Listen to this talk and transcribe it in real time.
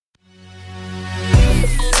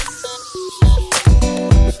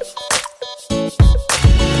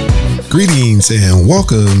Greetings and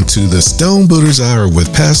welcome to the Stone Builders Hour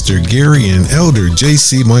with Pastor Gary and Elder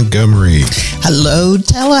J.C. Montgomery. Hello,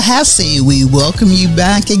 Tallahassee. We welcome you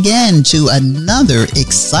back again to another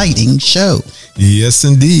exciting show. Yes,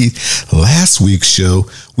 indeed. Last week's show,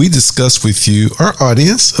 we discussed with you, our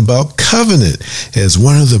audience, about covenant as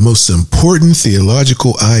one of the most important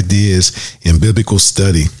theological ideas in biblical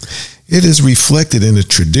study. It is reflected in the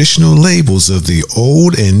traditional labels of the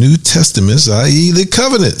Old and New Testaments, i.e. the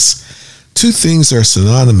covenants. Two things are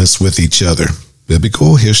synonymous with each other: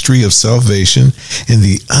 biblical history of salvation and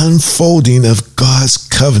the unfolding of God's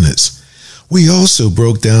covenants. We also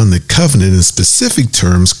broke down the covenant in specific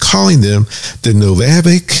terms, calling them the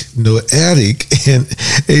Noahic and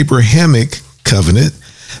Abrahamic covenant,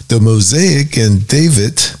 the Mosaic and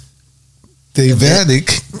Davidic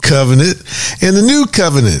covenant, and the new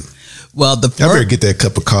covenant. Well, I better get that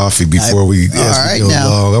cup of coffee before we go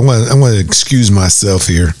along. I want to excuse myself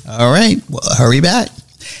here. All right. Well, hurry back.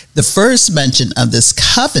 The first mention of this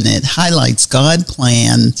covenant highlights God's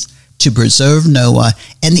plans to preserve Noah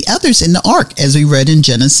and the others in the ark, as we read in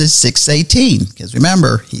Genesis 6:18. Because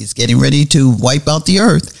remember, he's getting ready to wipe out the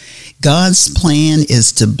earth. God's plan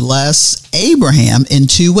is to bless Abraham in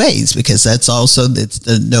two ways, because that's also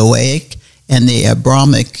the Noahic and the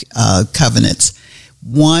Abrahamic covenants.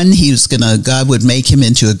 One, God would make him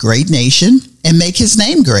into a great nation and make his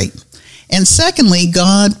name great. And secondly,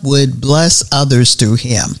 God would bless others through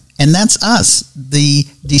him. And that's us, the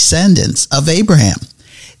descendants of Abraham.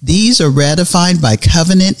 These are ratified by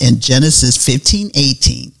covenant in Genesis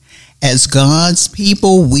 15:18. As God's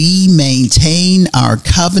people, we maintain our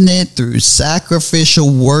covenant through sacrificial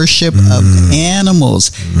worship of animals,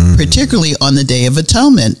 particularly on the Day of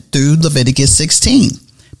Atonement through Leviticus 16.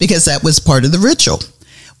 Because that was part of the ritual.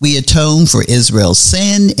 We atone for Israel's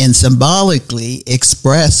sin and symbolically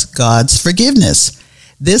express God's forgiveness.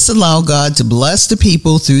 This allowed God to bless the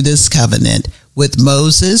people through this covenant with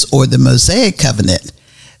Moses, or the Mosaic covenant.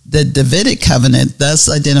 The Davidic covenant thus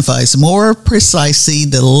identifies more precisely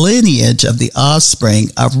the lineage of the offspring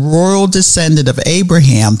of royal descendant of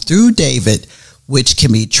Abraham through David, which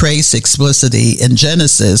can be traced explicitly in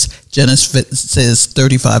Genesis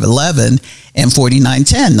 35:11 and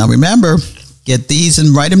 49:10. Now remember, get these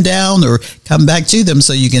and write them down or come back to them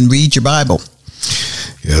so you can read your Bible.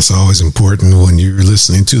 Yeah, it's always important when you're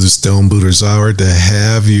listening to the Stone Builders Hour to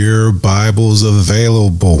have your Bibles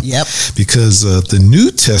available. Yep. Because the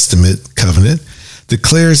New Testament covenant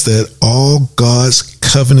declares that all God's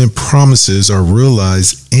covenant promises are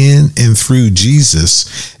realized in and through Jesus,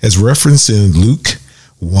 as referenced in Luke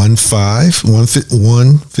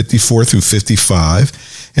 1:54 through 55,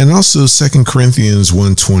 and also 2 Corinthians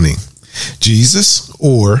 1:20. Jesus,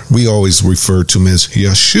 or we always refer to him as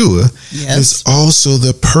Yeshua, is also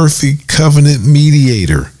the perfect covenant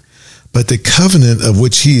mediator. But the covenant of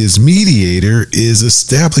which he is mediator is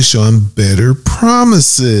established on better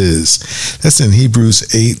promises. That's in Hebrews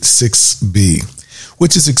 8:6b,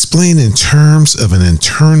 which is explained in terms of an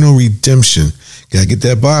eternal redemption. Gotta get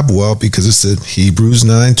that Bible out, because it's in Hebrews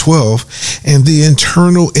 9:12, and the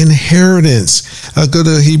eternal inheritance. I'll go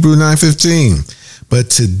to Hebrews 9:15. But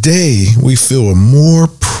today we feel a more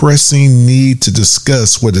pressing need to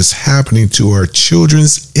discuss what is happening to our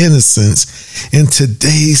children's innocence in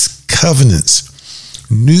today's covenants.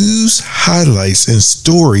 News highlights and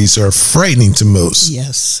stories are frightening to most.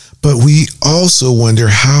 Yes. But we also wonder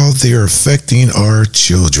how they're affecting our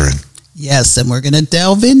children. Yes, and we're going to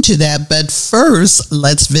delve into that. But first,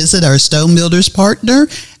 let's visit our Stone Builders partner,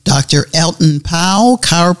 Dr. Elton Powell,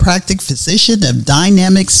 chiropractic physician of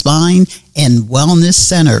Dynamic Spine and Wellness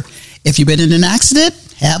Center. If you've been in an accident,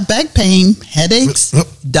 have back pain, headaches,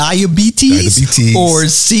 diabetes, or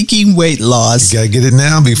seeking weight loss. You got to get it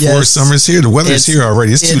now before summer's here. The weather's here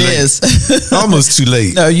already. It's too late. It is. Almost too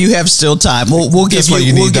late. No, you have still time. We'll give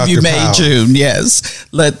you May, June. Yes.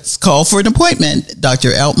 Let's call for an appointment.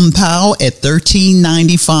 Dr. Elton Powell at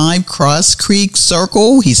 1395 Cross Creek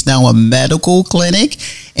Circle. He's now a medical clinic,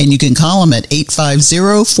 and you can call him at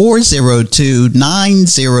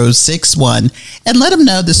 850-402-9061 and let him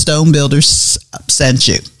know the Stone Builders sent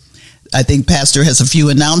you. I think Pastor has a few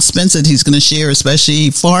announcements that he's going to share,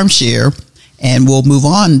 especially Farm Share, and we'll move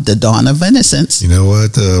on. The Dawn of Innocence. You know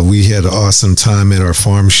what? We had an awesome time at our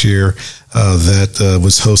Farm Share that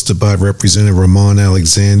was hosted by Representative Ramon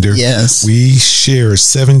Alexander. Yes. We share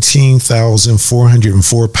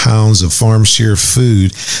 17,404 pounds of farm share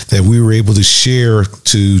food that we were able to share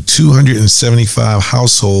to 275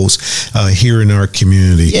 households here in our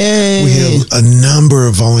community. Yay. We have a number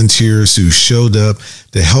of volunteers who showed up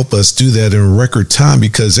to help us do that in record time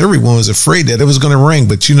because everyone was afraid that it was going to rain.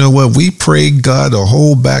 But you know what? We prayed God to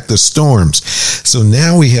hold back the storms. So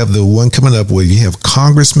now we have the one coming up where you have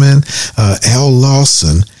Congressman Al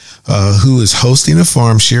Lawson, who is hosting a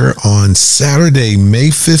farm share on Saturday, May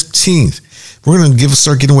 15th. We're going to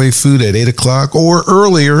start giving away food at 8 o'clock or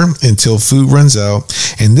earlier until food runs out.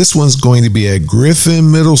 And this one's going to be at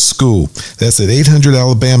Griffin Middle School. That's at 800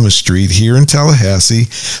 Alabama Street here in Tallahassee.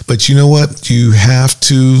 But you know what? You have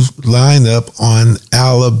to line up on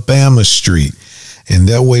Alabama Street. And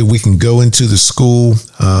that way we can go into the school,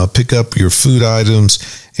 pick up your food items.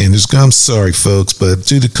 And I'm sorry, folks, but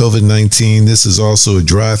due to COVID-19, this is also a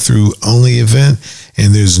drive-through only event,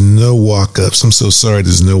 and there's no walk-ups. I'm so sorry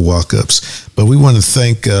there's no walk-ups. But we want to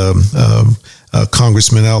thank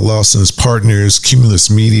Congressman Al Lawson's partners, Cumulus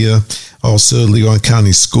Media, also Leon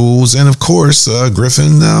County Schools, and, of course,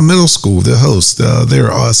 Griffin Middle School, the host. They're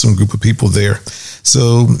an awesome group of people there.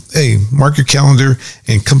 So, hey, mark your calendar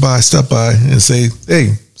and come by, stop by, and say,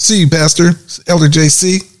 hey, see you, Pastor, Elder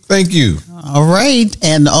JC. Thank you. All right.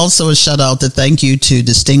 And also a shout out to thank you to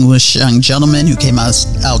distinguished young gentlemen who came out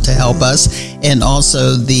to help us. And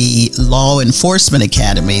also the Law Enforcement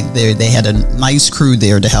Academy. They had a nice crew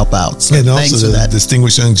there to help out. So and thanks also for the that.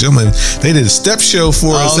 Distinguished young gentlemen. They did a step show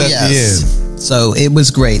for us at the end. So it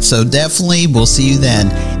was great. So definitely we'll see you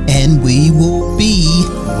then. And we will be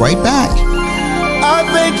right back. I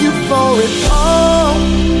thank you for it all.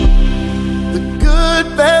 The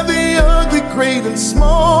good, bad, the ugly, great and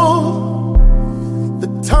small. The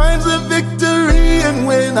times of victory and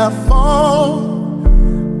when I fall.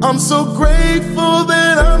 I'm so grateful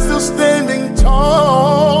that I'm still standing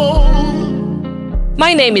tall.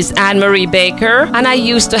 My name is Anne-Marie Baker, and I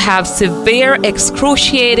used to have severe,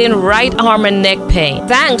 excruciating right arm and neck pain.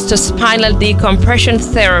 Thanks to spinal decompression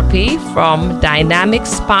therapy from Dynamic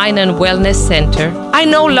Spine and Wellness Center, I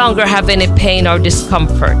no longer have any pain or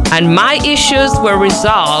discomfort, and my issues were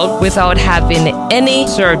resolved without having any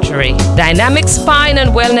surgery. Dynamic Spine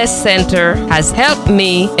and Wellness Center has helped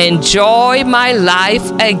me enjoy my life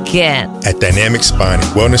again. At Dynamic Spine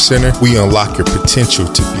and Wellness Center, we unlock your potential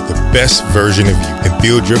to be the best version of you and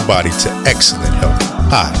build your body to excellent health.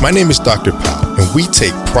 Hi, my name is Dr. Powell, and we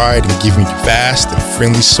take pride in giving you fast and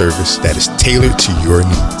friendly service that is tailored to your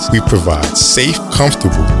needs. We provide safe,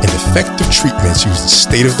 comfortable, and effective treatments using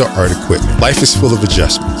state-of-the-art equipment. Life is full of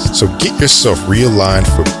adjustments, so get yourself realigned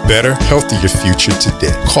for better, healthier future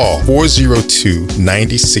today. Call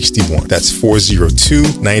 402-9061. That's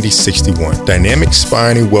 402-9061. Dynamic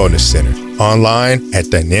Spine and Wellness Center. Online at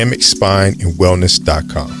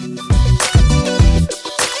dynamicspineandwellness.com.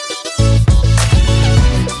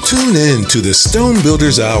 Tune in to the Stone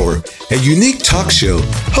Builders Hour, a unique talk show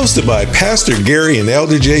hosted by Pastor Gary and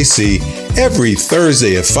Elder JC every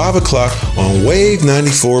Thursday at 5 o'clock on Wave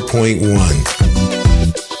 94.1.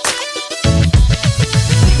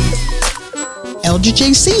 Elder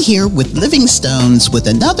JC here with Living Stones with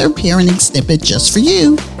another parenting snippet just for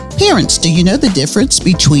you. Parents, do you know the difference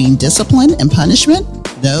between discipline and punishment?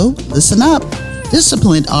 No? Listen up.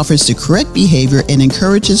 Discipline offers the correct behavior and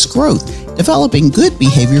encourages growth, developing good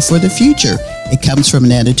behavior for the future. It comes from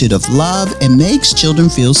an attitude of love and makes children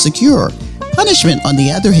feel secure. Punishment, on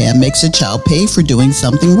the other hand, makes a child pay for doing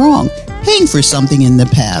something wrong. Paying for something in the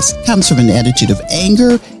past comes from an attitude of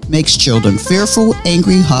anger, makes children fearful,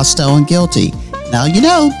 angry, hostile, and guilty. Now you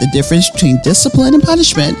know the difference between discipline and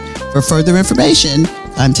punishment. For further information,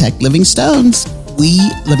 contact Living Stones,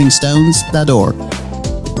 welivingstones.org.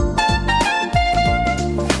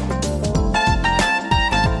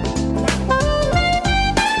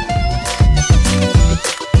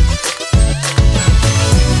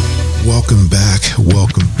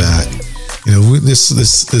 Welcome back. You know, this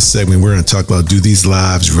segment, we're going to talk about, do these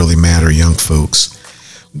lives really matter, young folks?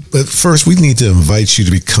 But first, we need to invite you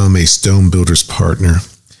to become a Stone Builders partner.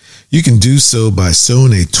 You can do so by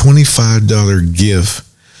sewing a $25 gift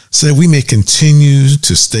so that we may continue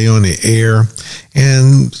to stay on the air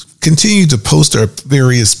and continue to post our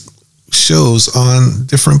various shows on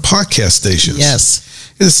different podcast stations. Yes.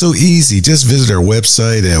 It's so easy. Just visit our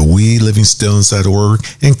website at welivingstones.org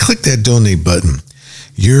and click that donate button.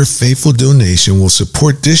 Your faithful donation will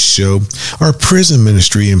support this show, our prison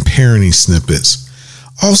ministry, and parenting snippets.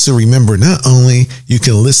 Also, remember, not only you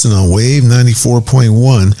can listen on Wave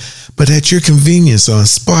 94.1, but at your convenience on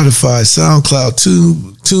Spotify, SoundCloud,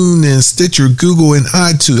 TuneIn, Stitcher, Google, and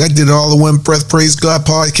iTunes. I did it all in one breath. Praise God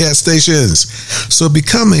podcast stations. So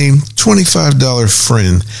become a $25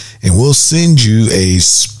 friend, and we'll send you a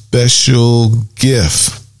special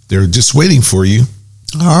gift. They're just waiting for you.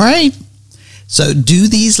 All right. So do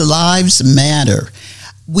these lives matter?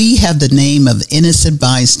 We have the name of innocent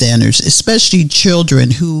bystanders, especially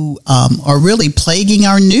children who are really plaguing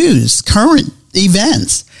our news, current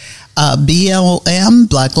events. BLM,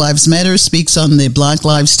 Black Lives Matter, speaks on the black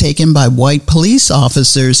lives taken by white police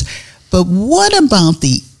officers. But what about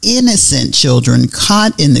the innocent children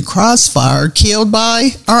caught in the crossfire, killed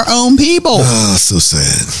by our own people? Oh, so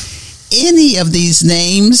sad. Any of these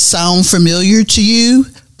names sound familiar to you?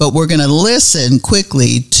 But we're going to listen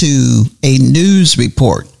quickly to a news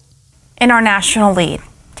report. In our national lead,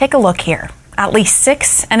 take a look here. At least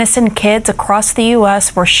 6 innocent kids across the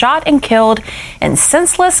U.S. were shot and killed in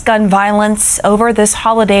senseless gun violence over this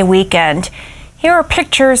holiday weekend. Here are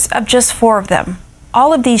pictures of just 4 of them.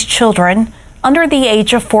 All of these children under the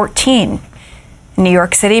age of 14. In New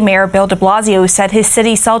York City, Mayor Bill de Blasio said his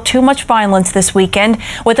city saw too much violence this weekend,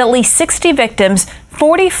 with at least 60 victims,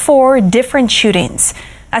 44 different shootings.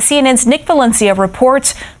 As CNN's Nick Valencia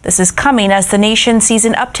reports, this is coming as the nation sees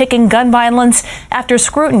an uptick in gun violence after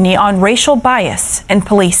scrutiny on racial bias in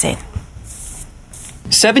policing.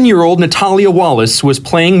 7-year-old Natalia Wallace was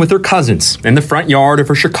playing with her cousins in the front yard of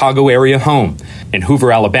her Chicago area home. In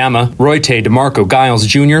Hoover, Alabama, Royte DeMarco Giles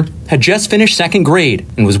Jr. had just finished 2nd grade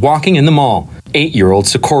and was walking in the mall. 8-year-old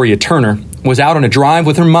Secoria Turner was out on a drive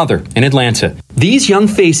with her mother in Atlanta. These young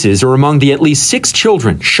faces are among the at least 6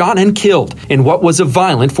 children shot and killed in what was a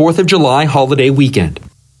violent 4th of July holiday weekend.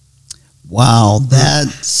 Wow, that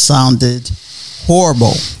sounded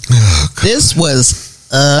horrible. Oh, this was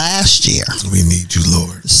last year. We need you,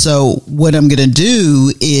 Lord. So what I'm going to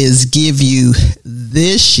do is give you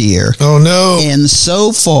this year. Oh, no. And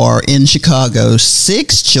so far in Chicago,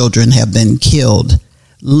 6 children have been killed.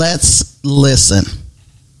 Let's listen.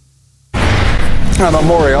 A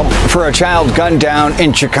memorial for a child gunned down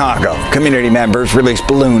in Chicago. Community members released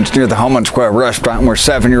balloons near the Homeland Square restaurant where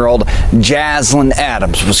 7-year-old Jaslyn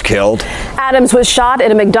Adams was killed. Adams was shot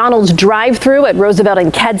at a McDonald's drive-thru at Roosevelt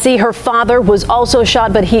and Kedzie. Her father was also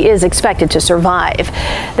shot, but he is expected to survive.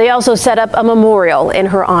 They also set up a memorial in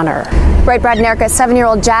her honor. Right, Brad and Erica,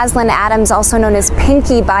 7-year-old Jaslyn Adams, also known as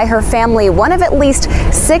Pinky by her family, one of at least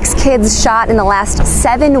 6 kids shot in the last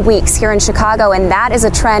 7 weeks here in Chicago, and that is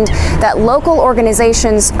a trend that local organizations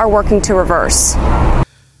are working to reverse.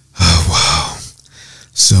 Oh, wow.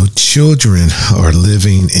 So children are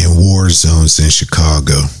living in war zones in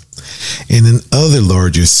Chicago and in other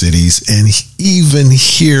larger cities, and even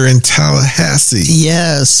here in Tallahassee.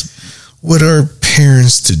 Yes. What are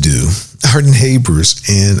parents to do? Our neighbors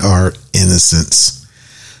and our innocents.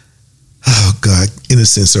 Oh, God,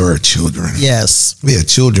 innocents are our children. Yes. We had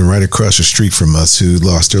children right across the street from us who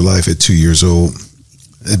lost their life at 2 years old.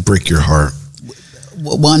 It'd break your heart.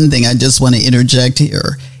 One thing I just want to interject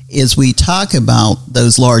here is we talk about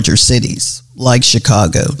those larger cities like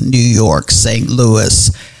Chicago, New York, St.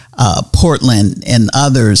 Louis, Portland, and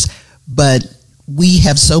others, but we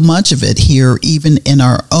have so much of it here, even in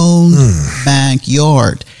our own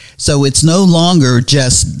backyard. So it's no longer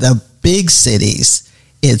just the big cities.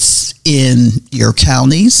 It's in your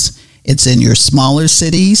counties. It's in your smaller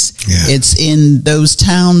cities. Yeah. It's in those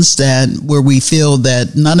towns where we feel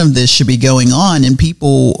that none of this should be going on, and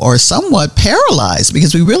people are somewhat paralyzed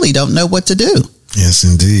because we really don't know what to do. Yes,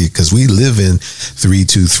 indeed, because we live in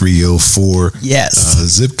 32304. Yes.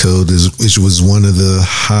 Zip code, which was one of the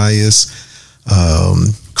highest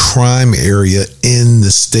crime area in the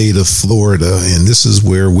state of Florida, and this is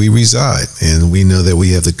where we reside, and we know that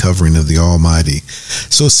we have the covering of the Almighty.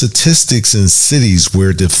 So statistics in cities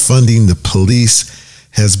where defunding the police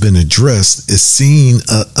has been addressed is seeing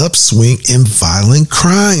an upswing in violent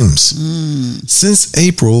crimes. Since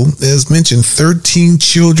April, as mentioned, 13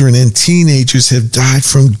 children and teenagers have died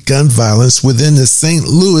from gun violence within the St.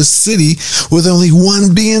 Louis city, with only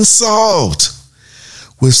one being solved.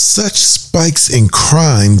 With such spikes in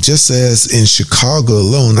crime, just as in Chicago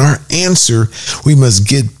alone, our answer, we must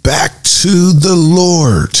get back to the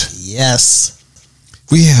Lord. Yes.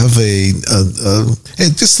 We have hey,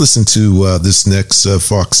 just listen to this next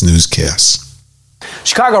Fox newscast.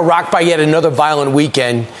 Chicago rocked by yet another violent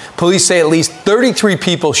weekend. Police say at least 33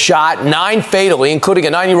 people shot, 9 fatally, including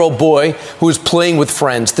a 9-year-old boy who was playing with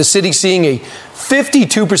friends. The city seeing a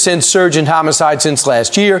 52% surge in homicide since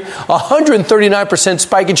last year, 139%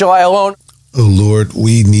 spike in July alone. Oh, Lord,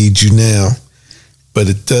 we need you now. But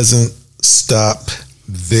it doesn't stop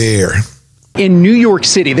there. In New York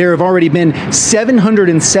City, there have already been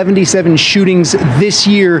 777 shootings this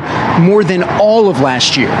year, more than all of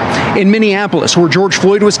last year. In Minneapolis, where George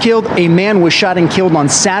Floyd was killed, a man was shot and killed on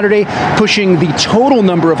Saturday, pushing the total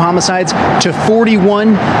number of homicides to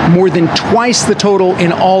 41, more than twice the total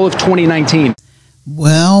in all of 2019.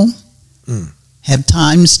 Well, have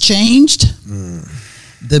times changed?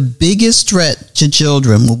 The biggest threat to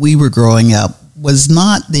children when we were growing up was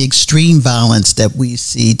not the extreme violence that we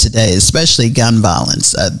see today, especially gun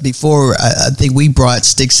violence. Before, I think we brought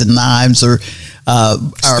sticks and knives or our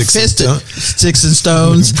fist, sticks and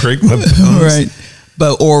stones. Break my bones. Right.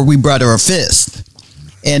 Or we brought our fist.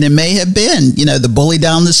 And it may have been, the bully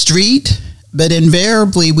down the street, but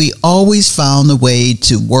invariably we always found a way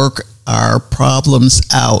to work our problems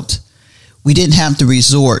out. We didn't have to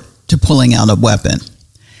resort to pulling out a weapon.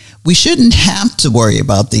 We shouldn't have to worry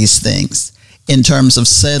about these things in terms of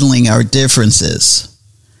settling our differences.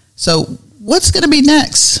 So what's going to be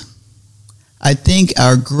next? I think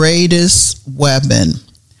our greatest weapon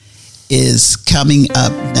is coming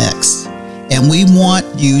up next. And we want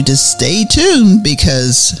you to stay tuned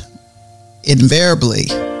because invariably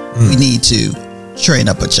we need to train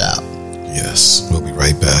up a child. Yes, we'll be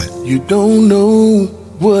right back. You don't know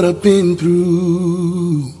what I've been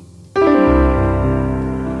through.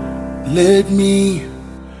 Let me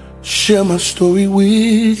share my story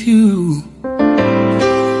with you.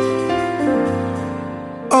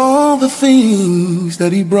 All the things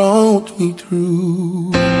that he brought me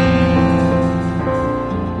through.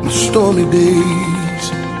 My stormy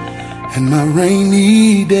days and my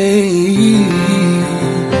rainy days.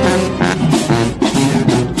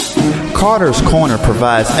 Carter's Corner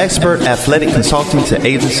provides expert athletic consulting to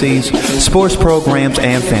agencies, sports programs,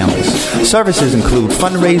 and families. Services include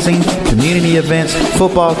fundraising, community events,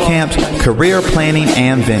 football camps, career planning,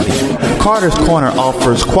 and vending. Carter's Corner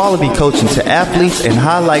offers quality coaching to athletes and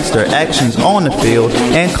highlights their actions on the field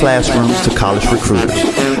and classrooms to college recruiters.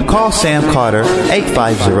 Call Sam Carter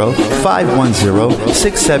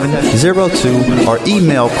 850-510-6702 or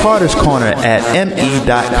email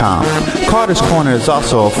carterscorner@me.com. Carter's Corner is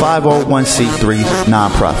also a 501c3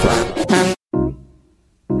 nonprofit.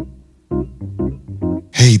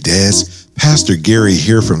 Hey, Dads. Pastor Gary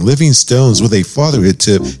here from Living Stones with a fatherhood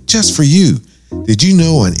tip just for you. Did you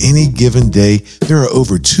know on any given day, there are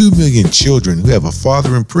over 2 million children who have a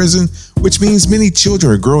father in prison, which means many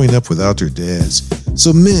children are growing up without their dads.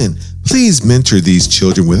 So men, please mentor these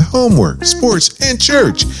children with homework, sports, and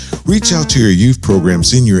church. Reach out to your youth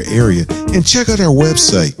programs in your area and check out our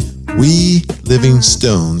website,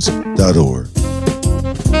 welivingstones.org.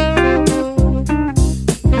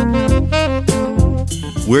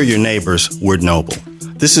 We're your neighbors, we're Noble.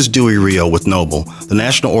 This is Dewey Rio with Noble, the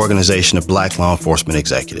National Organization of Black Law Enforcement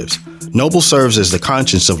Executives. Noble serves as the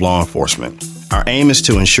conscience of law enforcement. Our aim is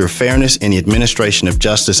to ensure fairness in the administration of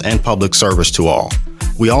justice and public service to all.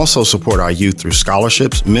 We also support our youth through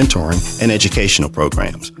scholarships, mentoring, and educational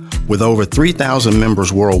programs. With over 3,000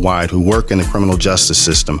 members worldwide who work in the criminal justice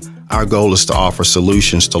system, our goal is to offer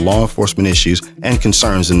solutions to law enforcement issues and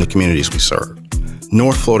concerns in the communities we serve.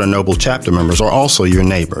 North Florida Noble chapter members are also your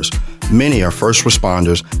neighbors. Many are first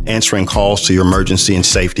responders answering calls to your emergency and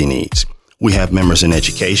safety needs. We have members in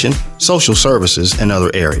education, social services, and other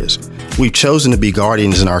areas. We've chosen to be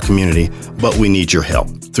guardians in our community, but we need your help.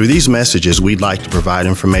 Through these messages, we'd like to provide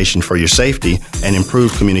information for your safety and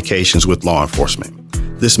improve communications with law enforcement.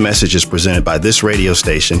 This message is presented by this radio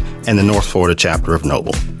station and the North Florida chapter of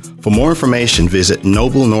Noble. For more information, visit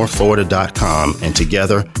noblenorthflorida.com, and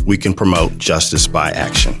together we can promote justice by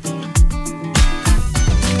action.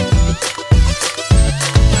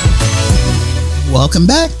 Welcome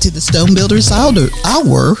back to the Stone Builders Hour.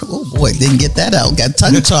 Oh boy, didn't get that out. Got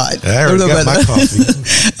tongue-tied. I already got my coffee.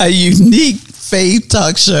 A unique faith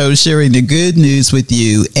talk show sharing the good news with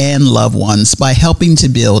you and loved ones by helping to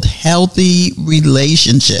build healthy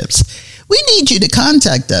relationships. We need you to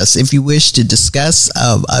contact us if you wish to discuss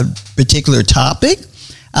a particular topic.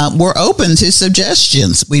 We're open to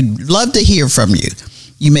suggestions. We'd love to hear from you.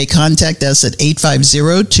 You may contact us at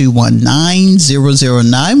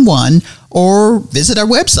 850-219-0091 or visit our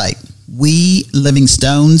website,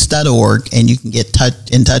 welivingstones.org, and you can get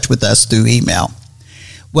in touch with us through email.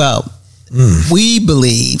 Well, we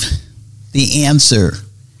believe the answer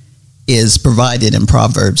is provided in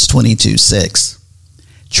Proverbs 22:6.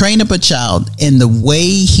 Train up a child in the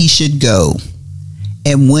way he should go,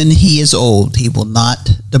 and when he is old, he will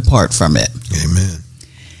not depart from it. Amen.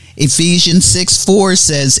 Ephesians 6:4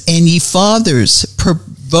 says, and ye fathers,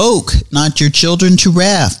 provoke not your children to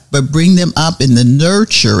wrath, but bring them up in the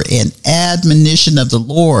nurture and admonition of the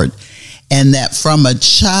Lord, and that from a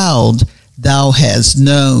child thou hast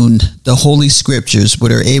known the holy scriptures,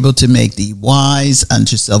 which are able to make thee wise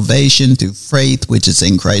unto salvation through faith which is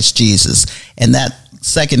in Christ Jesus. And that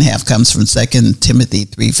second half comes from 2 Timothy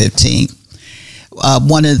 3:15.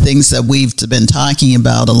 One of the things that we've been talking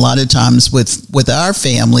about a lot of times with our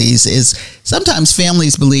families is sometimes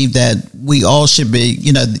families believe that we all should be,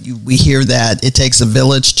 we hear that it takes a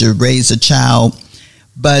village to raise a child,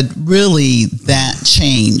 but really that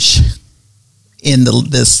change in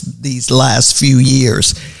these last few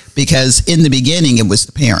years, because in the beginning it was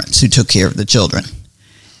the parents who took care of the children.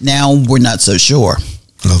 Now we're not so sure.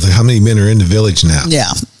 Well, how many men are in the village now?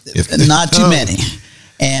 Yeah, not too many.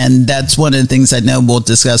 And that's one of the things I know we'll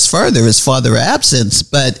discuss further is father absence.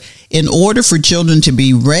 But in order for children to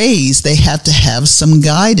be raised, they have to have some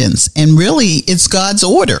guidance. And really, it's God's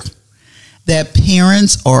order that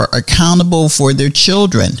parents are accountable for their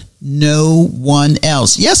children. No one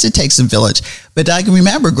else. Yes, it takes a village. But I can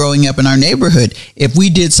remember growing up in our neighborhood, if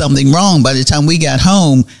we did something wrong, by the time we got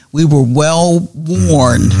home, we were well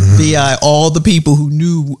warned via all the people who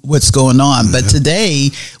knew what's going on. But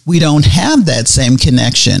today, we don't have that same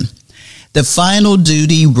connection. The final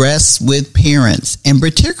duty rests with parents, and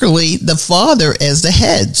particularly the father as the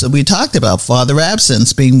head. So we talked about father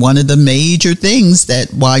absence being one of the major things that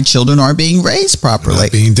why children aren't being raised properly.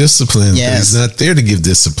 Not being disciplined. Yes. He's not there to give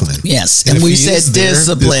discipline. Yes, and we said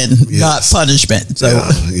discipline, not punishment. So,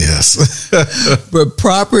 yes. But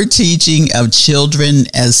proper teaching of children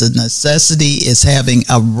as a necessity is having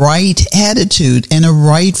a right attitude and a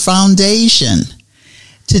right foundation.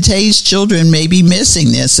 Today's children may be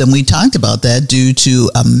missing this, and we talked about that due to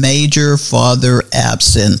a major father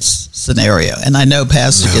absence scenario. And I know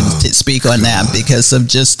Pastor can speak on that because of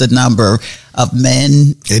just the number of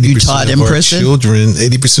men you taught in prison.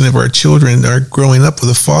 80% of our children are growing up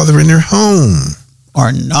with a father in their home.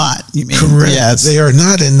 Are not, you mean? Correct. Yes. They are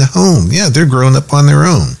not in the home. Yeah, they're growing up on their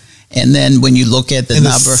own. And then when you look at the in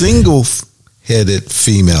number. a single-headed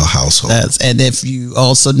female household. And if you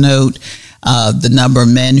also note the number of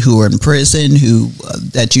men who are in prison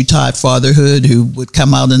that you taught fatherhood, who would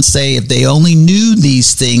come out and say if they only knew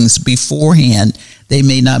these things beforehand, they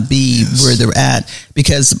may not be where they're at.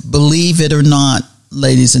 Because believe it or not,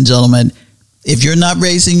 ladies and gentlemen, if you're not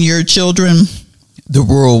raising your children, the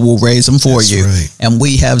world will raise them for you. Right. And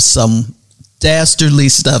we have some dastardly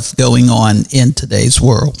stuff going on in today's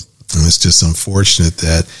world. And it's just unfortunate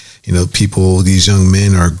that these young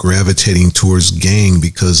men are gravitating towards gang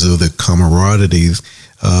because of the camaraderie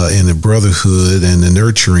and the brotherhood and the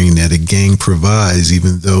nurturing that a gang provides,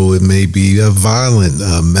 even though it may be a violent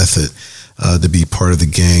method to be part of the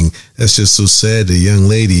gang. That's just so sad. A young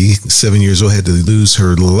lady, 7 years old, had to lose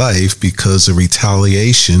her life because of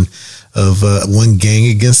retaliation of one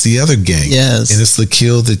gang against the other gang. Yes. And it's to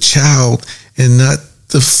kill the child and not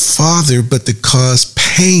the father, but to cause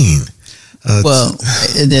pain. Well,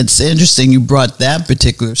 it's interesting you brought that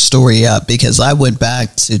particular story up because I went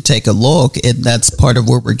back to take a look, and that's part of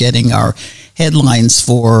where we're getting our headlines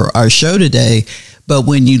for our show today. But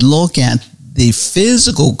when you look at the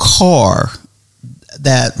physical car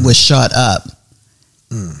that was shot up,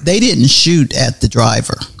 they didn't shoot at the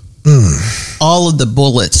driver. All of the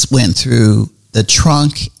bullets went through the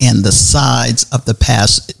trunk and the sides of the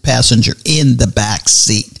passenger in the back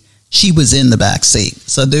seat. She was in the back seat.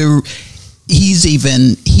 So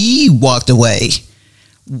he walked away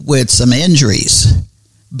with some injuries,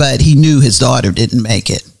 but he knew his daughter didn't make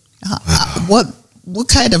it. What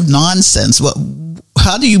kind of nonsense?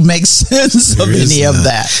 How do you make sense of any of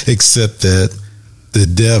that? Except that the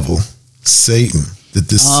devil, Satan, the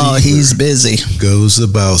deceiver, he's busy, goes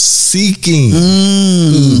about seeking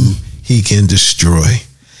who he can destroy.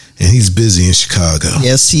 And he's busy in Chicago.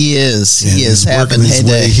 Yes, he is. And he is having his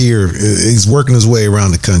way here. He's working his way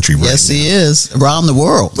around the country right Yes, now. he is. Around the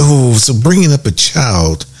world. Oh, so bringing up a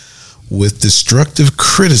child with destructive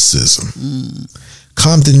criticism,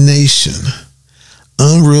 condemnation,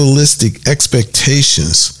 unrealistic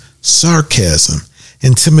expectations, sarcasm,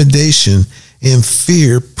 intimidation, and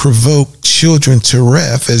fear provoke children to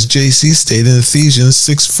wrath, as JC stated in Ephesians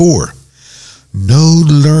 6:4. No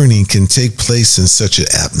learning can take place in such an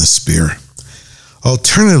atmosphere.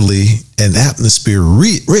 Alternatively, an atmosphere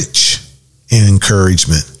rich in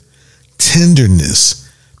encouragement, tenderness,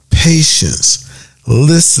 patience,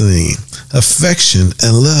 listening, affection,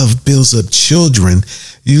 and love builds up children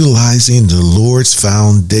utilizing the Lord's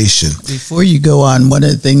foundation. Before you go on, one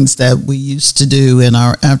of the things that we used to do in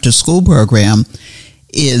our after-school program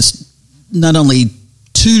is not only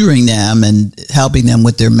tutoring them and helping them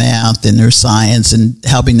with their math and their science and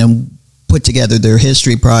helping them put together their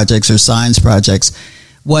history projects or science projects,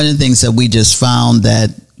 one of the things that we just found that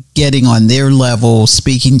getting on their level,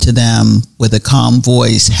 speaking to them with a calm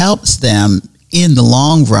voice helps them in the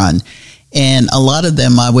long run. And a lot of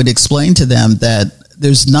them, I would explain to them that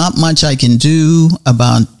there's not much I can do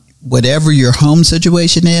about whatever your home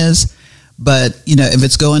situation is, but if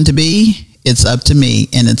it's going to be, it's up to me,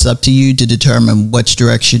 and it's up to you to determine which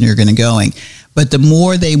direction you're going to going. But the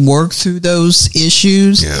more they work through those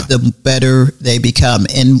issues, the better they become.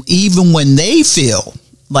 And even when they feel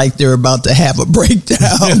like they're about to have a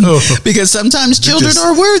breakdown, because sometimes children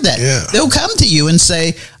are aware of that. They'll come to you and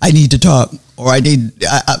say, I need to talk, or I need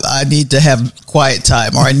to have quiet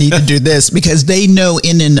time, or I need to do this, because they know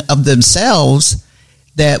in and of themselves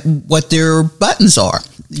that what their buttons are,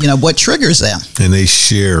 what triggers them. And they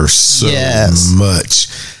share so much.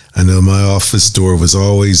 I know my office door was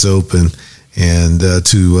always open and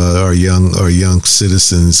to our young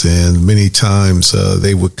citizens, and many times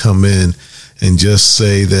they would come in and just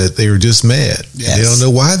say that they were just mad. Yes. They don't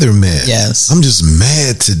know why they're mad. Yes. I'm just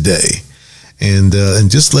mad today. And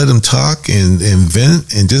just let them talk and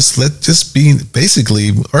vent, and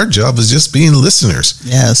basically our job is just being listeners.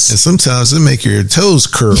 Yes. And sometimes it make your toes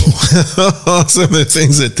curl on some of the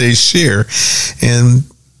things that they share. And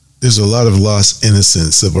there's a lot of lost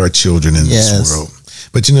innocence of our children in this world.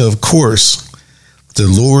 But of course, the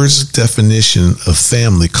Lord's definition of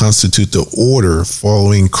family constitute the order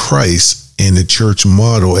following Christ and the church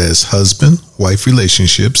model as husband-wife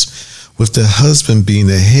relationships, with the husband being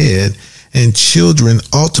the head and children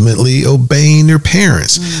ultimately obeying their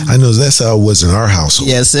parents. I know that's how it was in our household.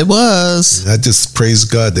 Yes, it was. And I just praise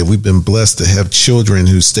God that we've been blessed to have children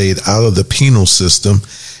who stayed out of the penal system,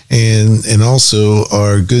 and also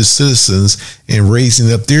are good citizens in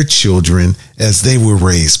raising up their children as they were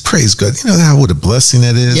raised. Praise God. What a blessing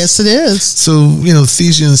that is. Yes, it is. So,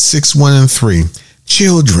 Ephesians 6:1-3,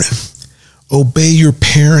 children, obey your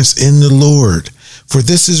parents in the Lord, for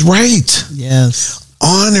this is right. Yes.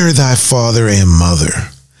 Honor thy father and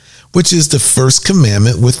mother, which is the first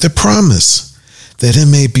commandment with the promise, that it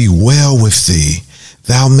may be well with thee,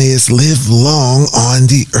 thou mayest live long on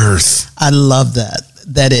the earth. I love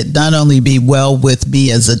that it not only be well with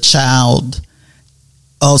me as a child,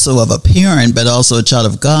 also of a parent, but also a child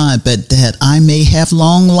of God, but that I may have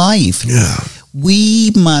long life. Yeah.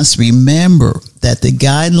 We must remember that the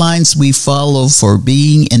guidelines we follow for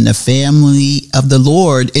being in the family of the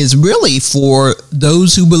Lord is really for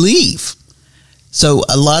those who believe. So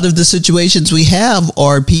a lot of the situations we have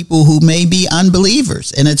are people who may be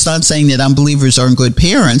unbelievers. And it's not saying that unbelievers aren't good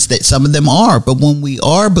parents, that some of them are. But when we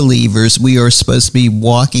are believers, we are supposed to be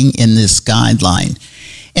walking in this guideline.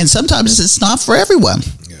 And sometimes it's not for everyone.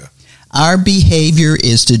 Our behavior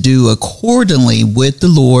is to do accordingly with the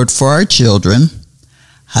Lord for our children,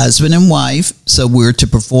 husband and wife. So we're to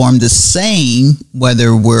perform the same,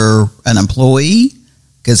 whether we're an employee,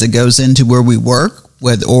 because it goes into where we work,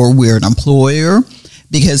 or we're an employer,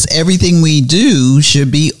 because everything we do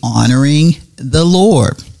should be honoring the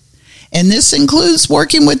Lord. And this includes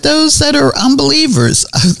working with those that are unbelievers.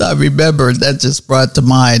 I remember that just brought to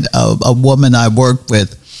mind a woman I worked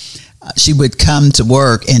with. She would come to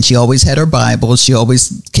work, and she always had her Bible. She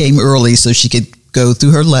always came early so she could go through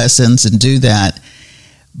her lessons and do that.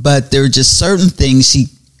 But there were just certain things she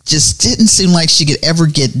just didn't seem like she could ever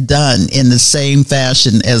get done in the same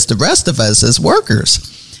fashion as the rest of us as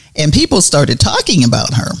workers. And people started talking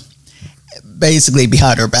about her, basically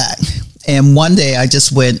behind her back. And one day I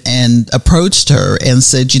just went and approached her and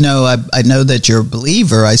said, I know that you're a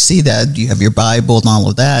believer. I see that you have your Bible and all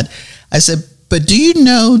of that. I said, but do you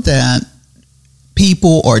know that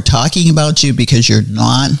people are talking about you because you're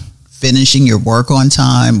not finishing your work on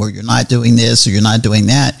time, or you're not doing this, or you're not doing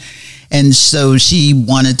that? And so she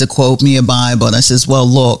wanted to quote me a Bible. And I says, well,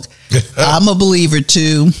 look, I'm a believer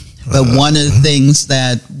too. But one of the things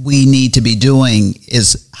that we need to be doing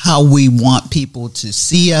is how we want people to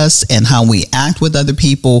see us, and how we act with other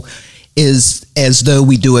people is as though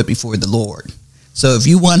we do it before the Lord. So if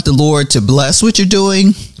you want the Lord to bless what you're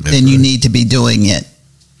doing, then you need to be doing it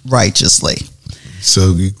righteously.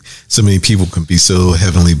 So many people can be so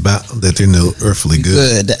heavenly bound that they're no earthly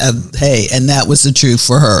good. Hey, and that was the truth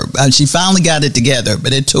for her. She finally got it together,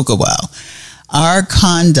 but it took a while. Our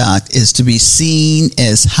conduct is to be seen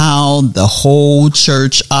as how the whole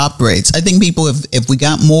church operates. I think people, if we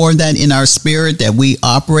got more of that in our spirit, that we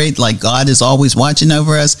operate like God is always watching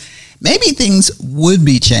over us, maybe things would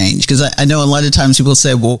be changed. Because I know a lot of times people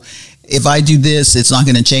say, well, if I do this, it's not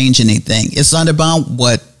going to change anything. It's not about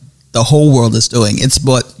what the whole world is doing. It's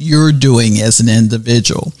what you're doing as an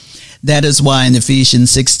individual. That is why in Ephesians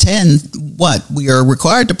 6:10, we are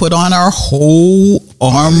required to put on our whole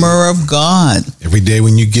armor of God. Every day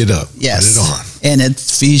when you get up, yes. Put it on. And at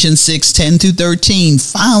Ephesians 6:10-13,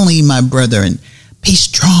 finally, my brethren, be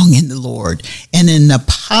strong in the Lord and in the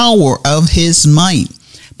power of his might.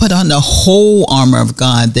 Put on the whole armor of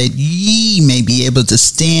God, that ye may be able to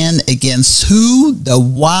stand against who? The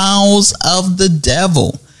wiles of the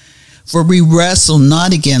devil. For we wrestle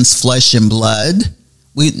not against flesh and blood.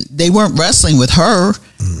 They weren't wrestling with her,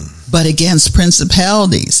 but against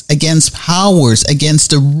principalities, against powers, against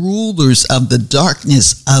the rulers of the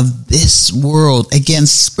darkness of this world,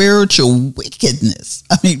 against spiritual wickedness.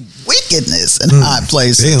 Wickedness in high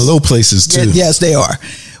places. They're in low places too. Yes, they are.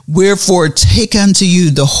 Wherefore, take unto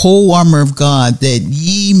you the whole armor of God, that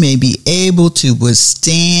ye may be able to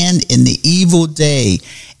withstand in the evil day,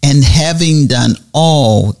 and having done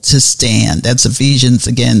all to stand. That's Ephesians,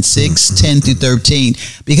 again, 6:10-13.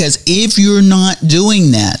 Because if you're not doing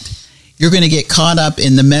that, you're going to get caught up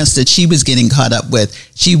in the mess that she was getting caught up with.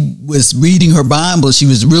 She was reading her Bible. She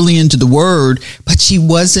was really into the Word, but she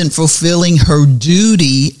wasn't fulfilling her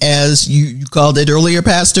duty as you called it earlier,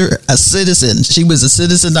 Pastor, a citizen. She was a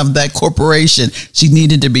citizen of that corporation. She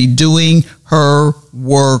needed to be doing her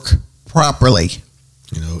work properly.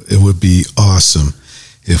 It would be awesome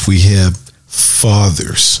if we have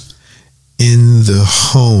fathers in the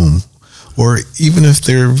home, or even if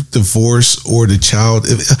they're divorced or the child,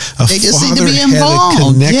 if a father had a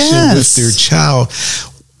connection with their child,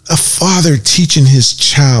 a father teaching his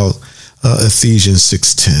child Ephesians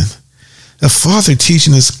 6:10, a father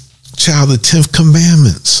teaching his child the 10th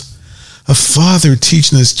commandments, a father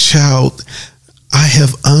teaching his child, I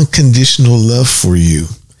have unconditional love for you,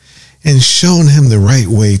 and showing him the right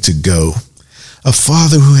way to go. A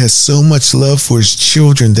father who has so much love for his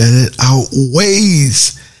children that it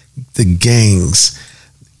outweighs the gangs,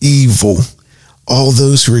 evil, all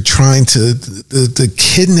those who are trying to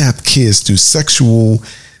kidnap kids through sexual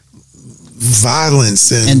violence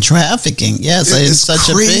and trafficking. Yes, it's such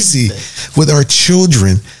crazy. A big thing. What our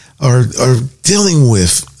children are dealing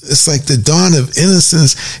with. It's like the dawn of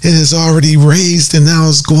innocence. It has already raised and now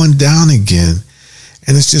it's going down again.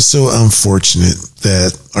 And it's just so unfortunate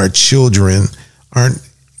that our children aren't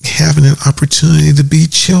having an opportunity to be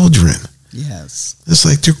children. Yes. It's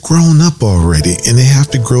like they're grown up already and they have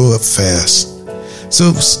to grow up fast.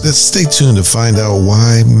 So let's stay tuned to find out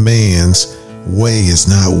why man's way is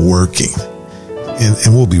not working.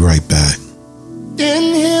 And we'll be right back.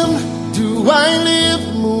 In him do I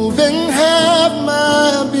live, move, and have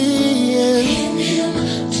my being. In him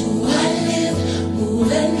do I live,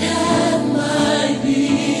 move, and have my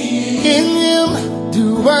being. In him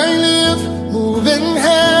do I live, move, and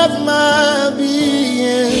have my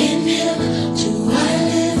being. In him do I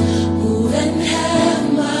live, move, and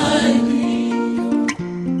have my being.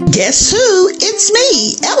 Guess who? It's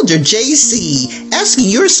me, Elder JC, asking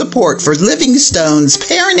your support for Living Stone's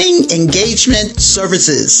Parenting Engagement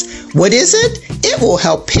Services. What is it? It will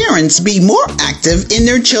help parents be more active in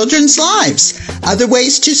their children's lives. Other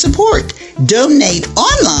ways to support: donate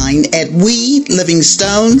online at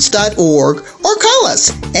welivingstones.org or call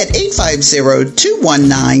us at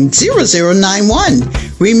 850-219-0091.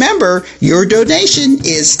 Remember, your donation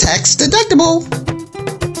is tax deductible.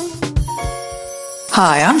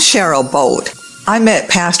 Hi, I'm Cheryl Bolt. I met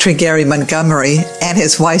Pastor Gary Montgomery and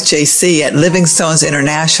his wife JC at Living Stones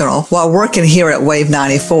International while working here at Wave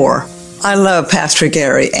 94. I love Pastor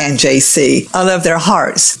Gary and JC. I love their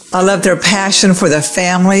hearts. I love their passion for the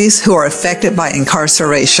families who are affected by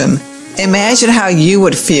incarceration. Imagine how you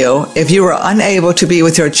would feel if you were unable to be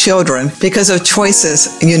with your children because of choices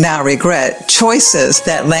you now regret, choices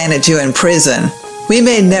that landed you in prison. We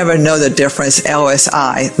may never know the difference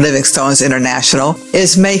LSI, Living Stones International,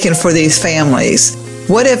 is making for these families.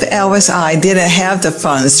 What if LSI didn't have the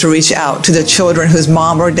funds to reach out to the children whose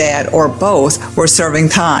mom or dad or both were serving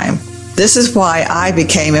time? This is why I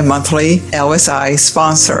became a monthly LSI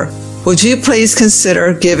sponsor. Would you please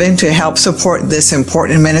consider giving to help support this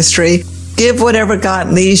important ministry? Give whatever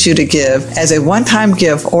God leads you to give as a one-time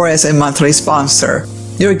gift or as a monthly sponsor.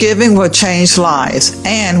 Your giving will change lives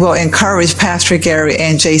and will encourage Pastor Gary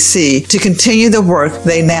and JC to continue the work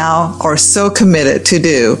they now are so committed to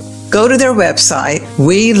do. Go to their website,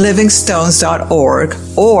 welivingstones.org,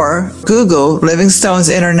 or Google Living Stones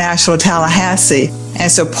International Tallahassee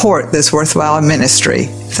and support this worthwhile ministry.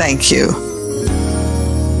 Thank you.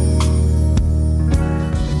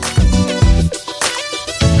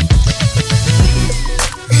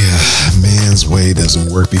 man's way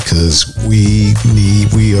doesn't work because we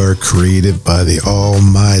are created by the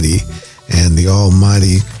Almighty, and the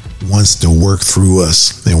Almighty wants to work through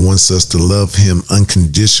us and wants us to love him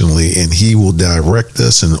unconditionally, and he will direct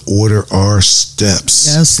us and order our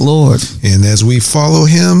steps. Yes, Lord. And as we follow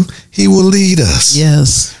him, he will lead us.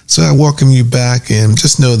 Yes. So I welcome you back, and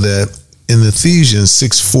just know that in Ephesians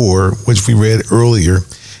 6:4, which we read earlier,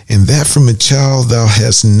 and that from a child thou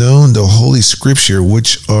hast known the holy scripture,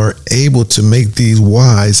 which are able to make thee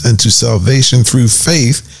wise unto salvation through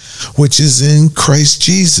faith, which is in Christ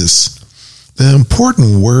Jesus. The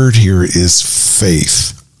important word here is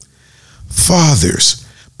faith. Fathers,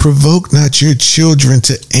 provoke not your children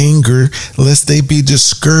to anger, lest they be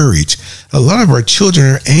discouraged. A lot of our children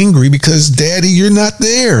are angry because, Daddy, you're not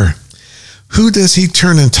there. Who does he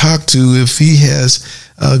turn and talk to if he has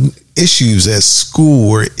issues at school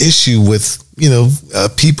or issue with,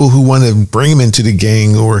 people who want to bring him into the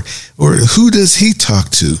gang, or who does he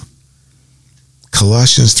talk to?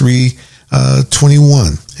 Colossians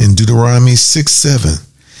 3:21 and Deuteronomy 6:7.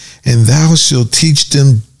 And thou shalt teach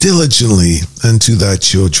them diligently unto thy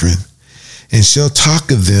children, and shalt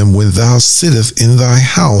talk of them when thou sittest in thy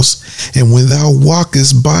house, and when thou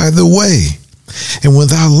walkest by the way, and when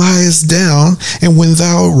thou liest down, and when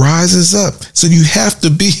thou risest up. So you have to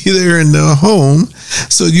be there in the home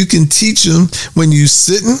so you can teach them when you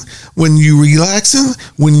sitting, when you relaxing,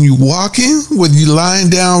 when you walking, when you lying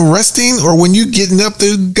down resting, or when you getting up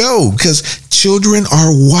to go, because children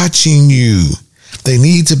are watching you. They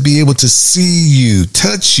need to be able to see you,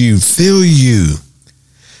 touch you, feel you.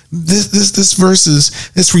 This verse is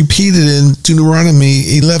repeated in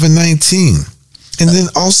Deuteronomy 11:19, and then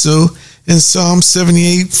also in Psalm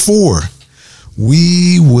 78:4,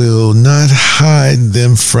 we will not hide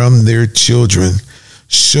them from their children,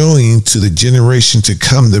 showing to the generation to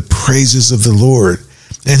come the praises of the Lord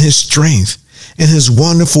and his strength and his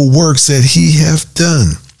wonderful works that he hath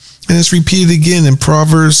done. And it's repeated again in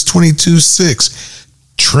Proverbs 22:6.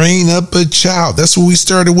 Train up a child. That's what we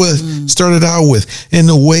started out with, in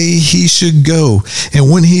the way he should go.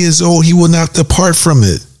 And when he is old, he will not depart from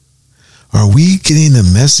it. Are we getting the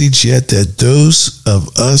message yet that those of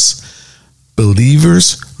us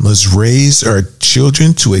believers must raise our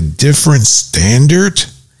children to a different standard?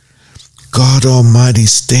 God Almighty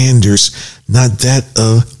standards, not that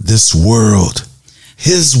of this world.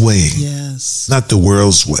 His way, yes, not the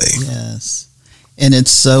world's way. Yes. And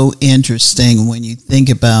it's so interesting when you think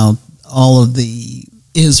about all of the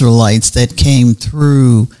Israelites that came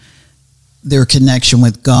through their connection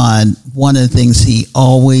with God. One of the things he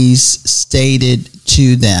always stated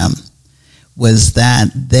to them was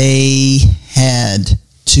that they had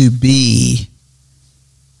to be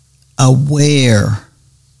aware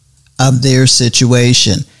of their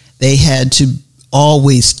situation. They had to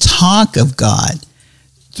always talk of God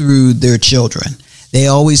through their children. They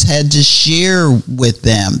always had to share with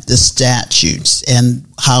them the statutes and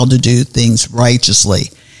how to do things righteously.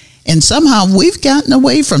 And somehow we've gotten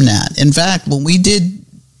away from that. In fact, when we did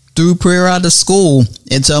through prayer out of school,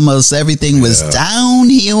 it's almost everything was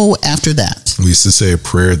downhill after that. We used to say a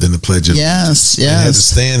prayer, then the pledge of yes. We had to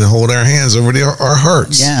stand and hold our hands over our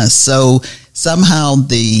hearts. Yes. So somehow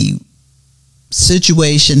the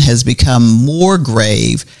situation has become more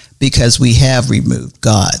grave because we have removed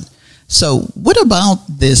God. So what about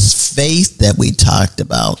this faith that we talked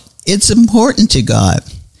about? It's important to God.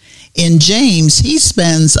 In James, he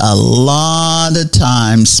spends a lot of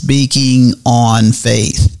time speaking on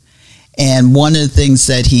faith. And one of the things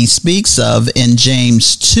that he speaks of in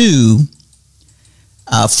James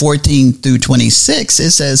 2:14 through 26,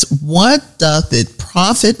 it says, what doth it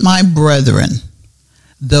profit, my brethren,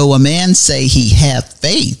 though a man say he hath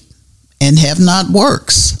faith and have not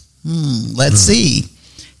works? Let's see.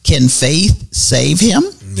 Can faith save him?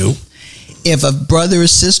 Nope. If a brother or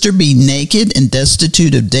sister be naked and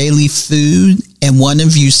destitute of daily food, and one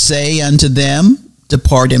of you say unto them,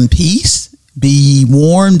 depart in peace, be ye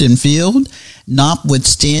warmed and filled,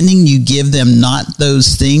 notwithstanding you give them not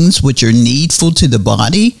those things which are needful to the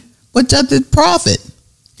body, what doth it profit?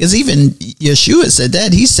 Because even Yeshua said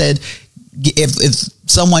that. He said, if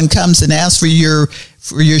someone comes and asks for your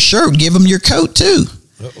shirt, give them your coat too.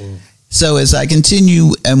 Uh-oh. So as I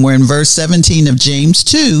continue, and we're in verse 17 of James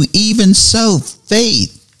 2, even so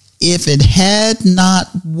faith, if it had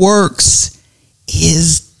not works,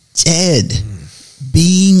 is dead,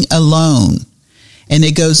 being alone. And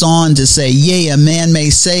it goes on to say, yea, a man may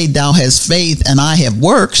say, thou hast faith, and I have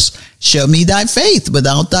works. Show me thy faith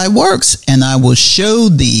without thy works, and I will show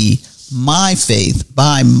thee my faith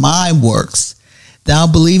by my works. Thou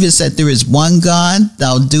believest that there is one God,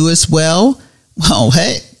 thou doest well. Well,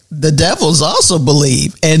 hey, the devils also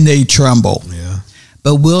believe, and they tremble. Yeah.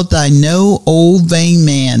 But wilt thou know, O vain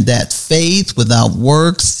man, that faith without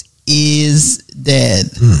works is dead.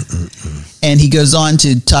 And he goes on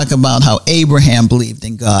to talk about how Abraham believed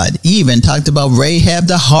in God. He even talked about Rahab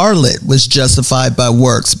the harlot was justified by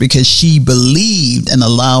works because she believed and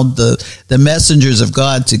allowed the messengers of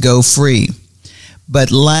God to go free.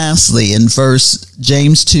 But lastly, in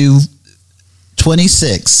James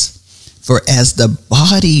 2:26, for as the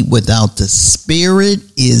body without the spirit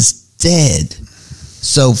is dead,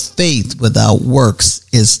 so faith without works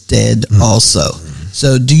is dead also.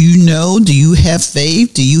 So do you have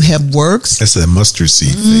faith? Do you have works? That's that mustard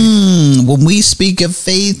seed faith. When we speak of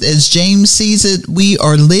faith, as James sees it, we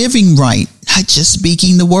are living right, not just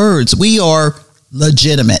speaking the words. We are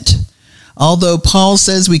legitimate. Although Paul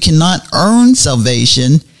says we cannot earn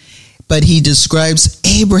salvation, but he describes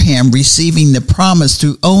Abraham receiving the promise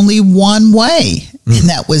through only one way, and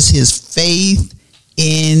that was his faith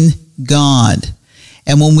in God.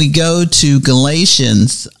 And when we go to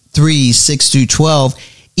Galatians 3:6-12,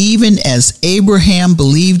 even as Abraham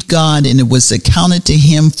believed God and it was accounted to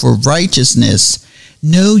him for righteousness,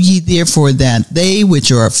 know ye therefore that they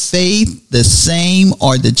which are of faith, the same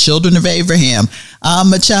are the children of Abraham.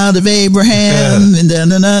 I'm a child of Abraham, and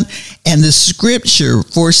the scripture,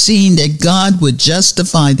 foreseeing that God would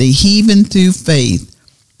justify the heathen through faith,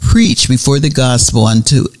 preached before the gospel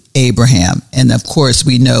unto Abraham. And of course,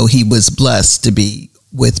 we know he was blessed to be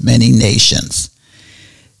with many nations.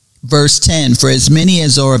 Verse 10, for as many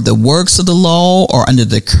as are of the works of the law are under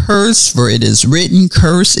the curse, for it is written,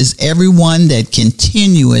 curse is everyone that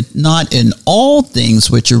continueth not in all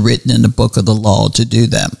things which are written in the book of the law to do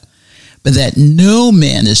them. But that no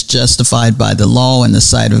man is justified by the law in the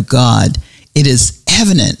sight of God, it is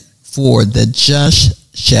evident, for the just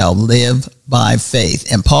shall live by faith.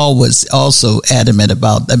 And Paul was also adamant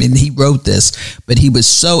about, he wrote this, but he was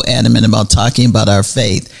so adamant about talking about our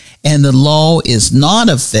faith. And the law is not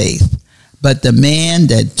of faith, but the man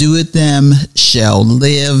that doeth them shall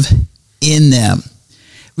live in them.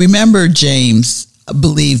 Remember, James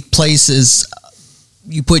believed places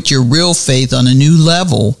you put your real faith on a new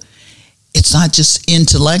level. It's not just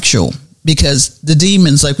intellectual, because the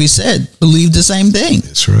demons, like we said, believe the same thing.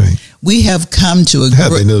 That's right. We have come to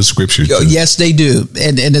they know scripture too. Yes, they do.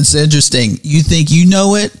 And it's interesting. You think you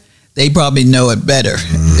know it, they probably know it better.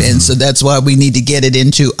 And so that's why we need to get it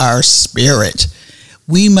into our spirit.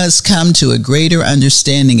 We must come to a greater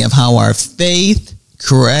understanding of how our faith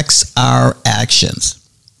corrects our actions.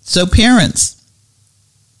 So parents,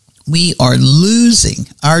 we are losing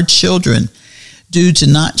our children due to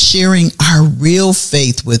not sharing our real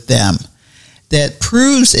faith with them that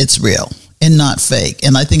proves it's real and not fake.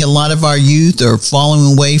 And I think a lot of our youth are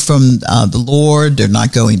falling away from the Lord. They're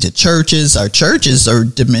not going to churches. Our churches are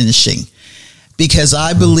diminishing because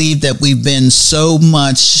I believe that we've been so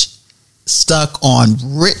much stuck on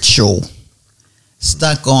ritual,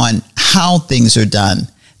 stuck on how things are done,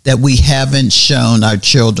 that we haven't shown our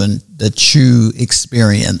children the true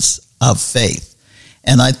experience of faith.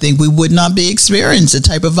 And I think we would not be experiencing the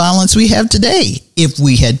type of violence we have today if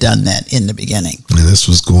we had done that in the beginning. And this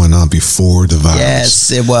was going on before the virus.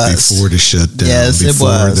 Yes, it was. Before the shutdown. Yes, before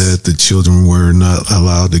it was. that the children were not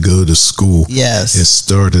allowed to go to school. Yes. It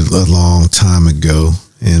started a long time ago.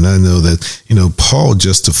 And I know that, Paul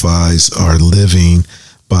justifies our living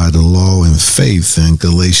by the law and faith in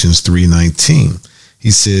Galatians 3:19. He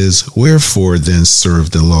says, wherefore then serve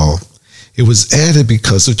the law? It was added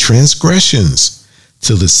because of transgressions,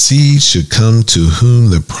 till the seed should come to whom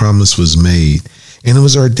the promise was made. And it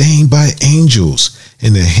was ordained by angels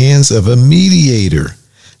in the hands of a mediator.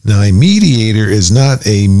 Now, a mediator is not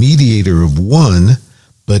a mediator of one,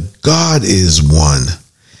 but God is one.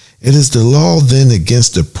 It is the law then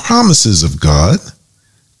against the promises of God?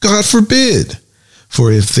 God forbid.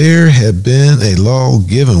 For if there had been a law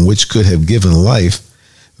given which could have given life,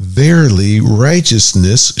 verily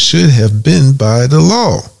righteousness should have been by the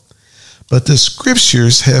law. But the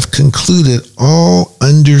scriptures have concluded all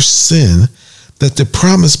under sin, that the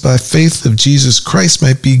promise by faith of Jesus Christ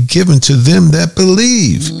might be given to them that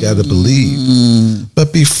believe. Gotta believe.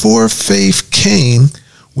 But before faith came,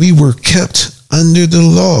 we were kept under the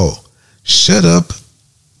law, shut up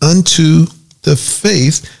unto the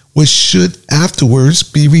faith which should afterwards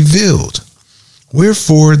be revealed.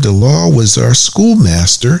 Wherefore the law was our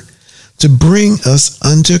schoolmaster to bring us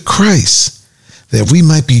unto Christ, that we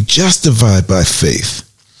might be justified by faith.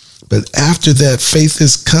 But after that faith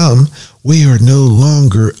is come, we are no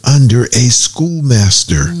longer under a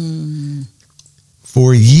schoolmaster.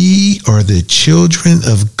 For ye are the children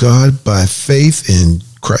of God by faith in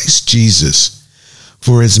Christ Jesus.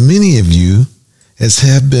 For as many of you as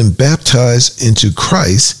have been baptized into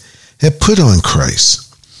Christ have put on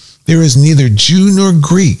Christ. There is neither Jew nor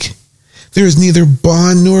Greek. There is neither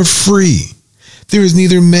bond nor free. There is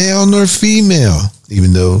neither male nor female,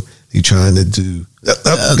 even though you're trying to do...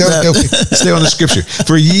 Stay on the scripture.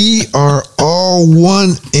 For ye are all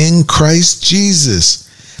one in Christ Jesus.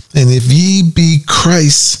 And if ye be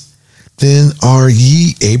Christ, then are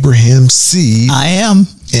ye Abraham's seed. I am.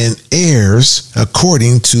 And heirs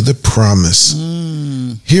according to the promise.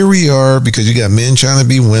 Here we are, because you got men trying to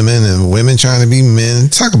be women and women trying to be men.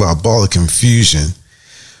 Talk about a ball of confusion.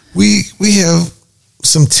 We have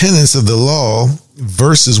some tenets of the law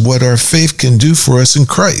versus what our faith can do for us in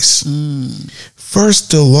Christ.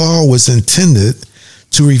 First, the law was intended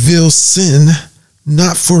to reveal sin,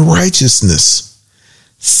 not for righteousness.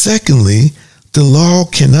 Secondly, the law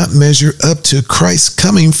cannot measure up to Christ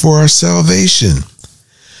coming for our salvation.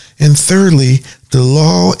 And thirdly, the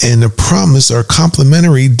law and the promise are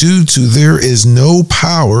complementary due to there is no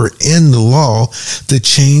power in the law to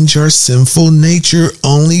change our sinful nature.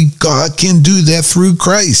 Only God can do that through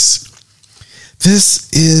Christ.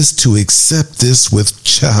 This is to accept this with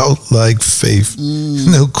childlike faith,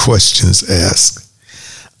 no questions asked.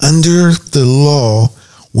 Under the law,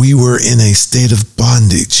 we were in a state of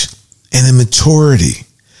bondage and immaturity.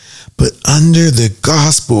 But under the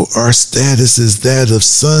gospel, our status is that of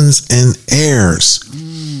sons and heirs.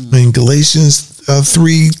 In Galatians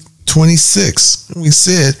 3:26, we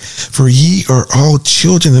said, for ye are all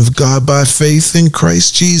children of God by faith in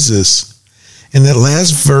Christ Jesus. And that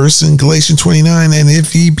last verse in Galatians 29, and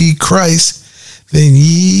if ye be Christ, then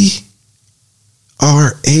ye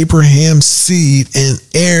are Abraham's seed and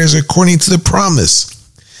heirs according to the promise.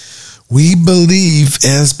 We believe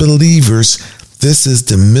as believers, this is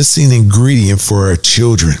the missing ingredient for our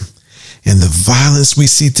children. And the violence we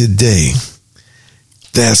see today,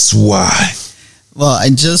 that's why. Well, I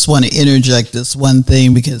just want to interject this one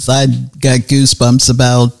thing, because I got goosebumps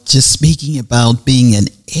about just speaking about being an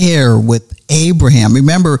heir with Abraham.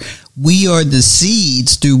 Remember, we are the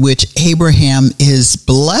seeds through which Abraham is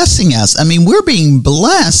blessing us. I mean, we're being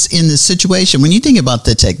blessed in this situation. When you think about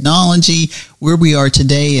the technology, where we are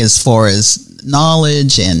today as far as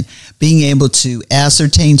knowledge and being able to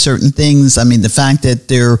ascertain certain things. I mean, the fact that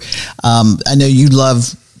they're, I know you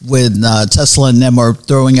love when Tesla and them are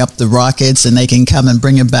throwing up the rockets and they can come and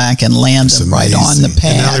bring it back and land them right on the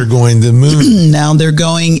pad. And now they're going to the moon. Now they're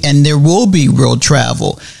going, and there will be world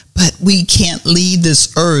travel. But we can't leave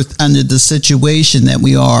this earth under the situation that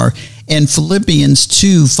we are. And Philippians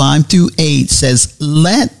 2:5-8 says,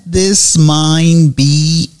 let this mind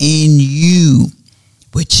be in you,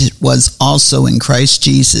 which was also in Christ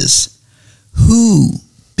Jesus, who,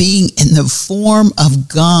 being in the form of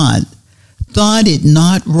God, thought it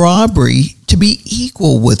not robbery to be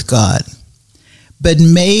equal with God, but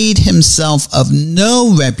made himself of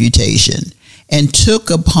no reputation, and took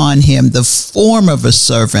upon him the form of a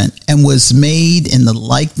servant, and was made in the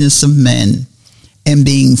likeness of men. And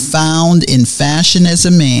being found in fashion as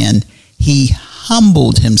a man, he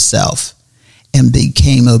humbled himself and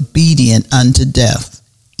became obedient unto death,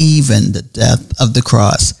 even the death of the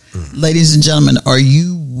cross. Ladies and gentlemen, are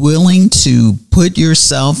you willing to put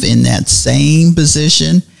yourself in that same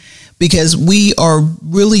position? Because we are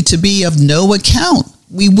really to be of no account.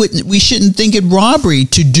 We shouldn't think it robbery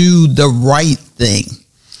to do the right thing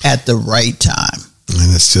at the right time.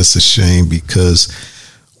 And it's just a shame, because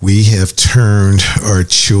we have turned our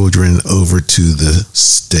children over to the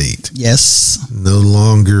state. Yes. No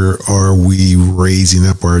longer are we raising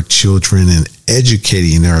up our children and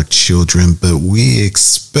educating our children, but we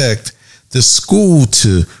expect the school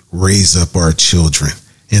to raise up our children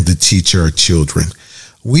and to teach our children.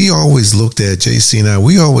 We always looked at, JC and I,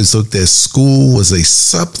 we always looked at school was a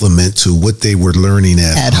supplement to what they were learning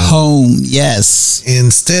at home. Yes.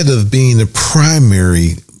 Instead of being the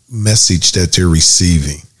primary message that they're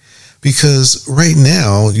receiving. Because right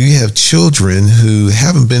now you have children who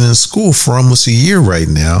haven't been in school for almost a year right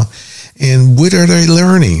now. And what are they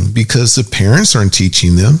learning? Because the parents aren't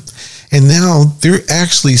teaching them. And now they're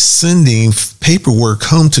actually sending paperwork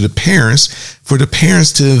home to the parents for the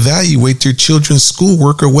parents to evaluate their children's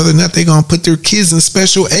schoolwork, or whether or not they're going to put their kids in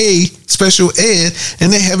special ed,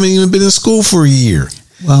 and they haven't even been in school for a year.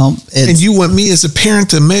 Well, and you want me as a parent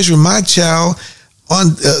to measure my child on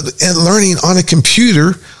and learning on a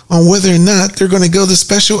computer on whether or not they're going to go to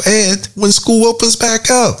special ed when school opens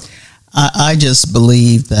back up. I just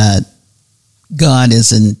believe that God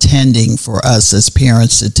is intending for us as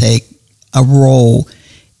parents to take a role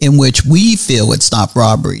in which we feel it's not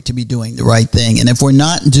robbery to be doing the right thing. And if we're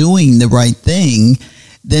not doing the right thing,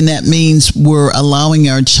 then that means we're allowing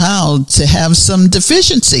our child to have some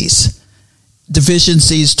deficiencies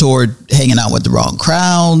toward hanging out with the wrong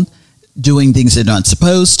crowd, doing things they're not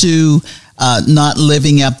supposed to, not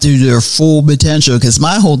living up to their full potential. Because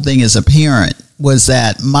my whole thing as a parent was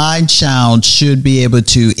that my child should be able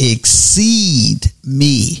to exceed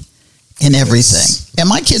me in everything. Yes. And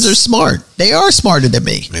my kids are smart. They are smarter than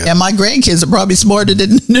me. Yeah. And my grandkids are probably smarter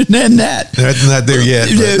than that. Not there yet.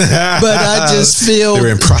 But I just feel...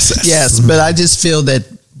 They're in process. Yes, but I just feel that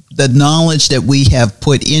the knowledge that we have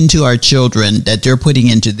put into our children, that they're putting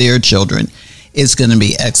into their children, is going to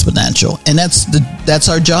be exponential. And that's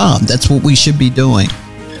our job. That's what we should be doing.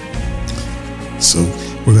 So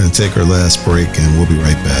we're going to take our last break and we'll be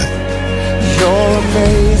right back. You're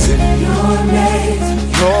amazing. You're amazing.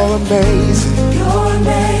 You're amazing. You're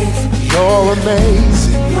amazing. You're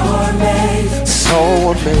amazing. You're amazing.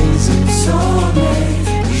 So amazing. So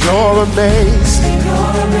amazing. You're amazing.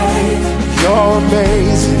 You're amazing. You're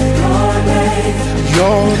amazing. You're amazing.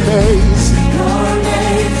 You're amazing. You're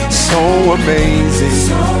amazing. So amazing.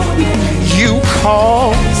 So amazing. You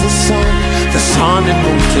cause the sun and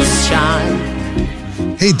moon to shine.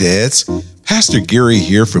 Hey dads, Pastor Gary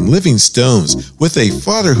here from Living Stones with a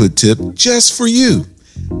fatherhood tip just for you.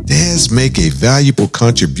 Dads make a valuable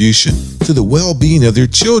contribution to the well-being of their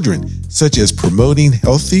children, such as promoting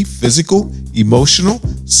healthy physical, emotional,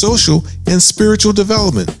 social, and spiritual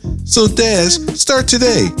development. So dads, start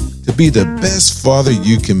today to be the best father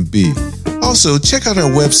you can be. Also, check out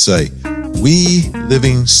our website,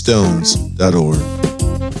 welivingstones.org.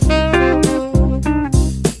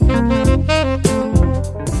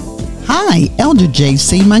 Hi, Elder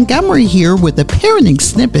J.C. Montgomery here with a parenting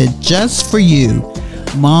snippet just for you.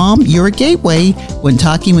 Mom, you're a gateway. When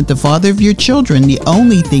talking with the father of your children, the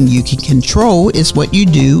only thing you can control is what you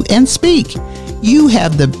do and speak. You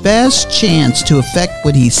have the best chance to affect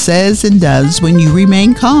what he says and does when you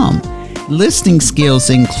remain calm. Listening skills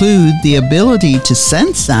include the ability to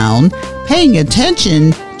sense sound, paying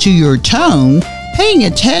attention to your tone, paying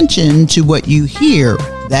attention to what you hear.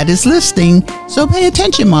 That is listening. So pay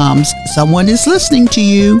attention, moms. Someone is listening to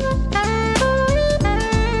you.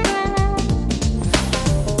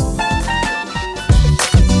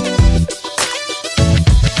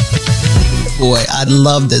 Boy, I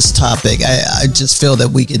love this topic. I just feel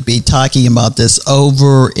that we could be talking about this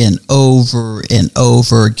over and over and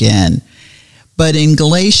over again. But in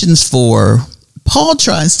Galatians 4, Paul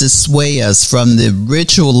tries to sway us from the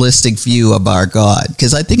ritualistic view of our God,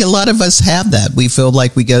 because I think a lot of us have that. We feel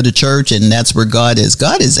like we go to church and that's where God is.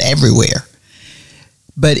 God is everywhere.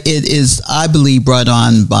 But it is, I believe, brought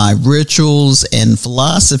on by rituals and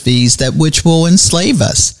philosophies that which will enslave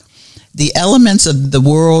us. The elements of the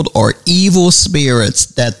world are evil spirits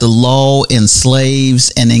that the law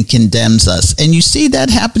enslaves and then condemns us. And you see that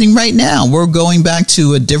happening right now. We're going back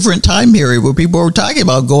to a different time period where people were talking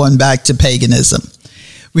about going back to paganism.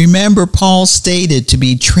 Remember, Paul stated to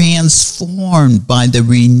be transformed by the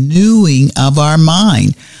renewing of our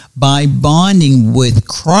mind, by bonding with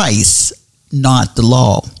Christ, not the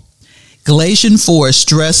law. Galatians 4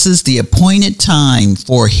 stresses the appointed time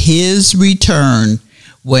for his return,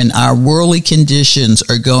 when our worldly conditions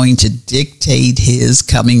are going to dictate his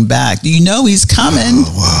coming back. Do you know he's coming?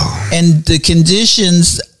 Oh, wow. And the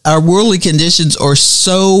conditions, our worldly conditions, are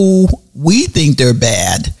so, we think they're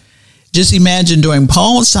bad. Just imagine during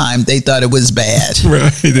Paul's time, they thought it was bad.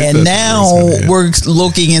 Right. And now we're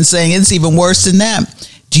looking and saying it's even worse than that.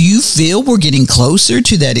 Do you feel we're getting closer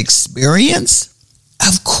to that experience?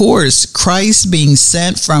 Of course, Christ being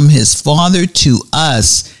sent from his Father to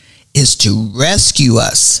us is to rescue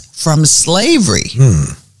us from slavery.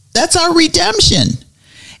 That's our redemption.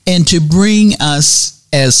 And to bring us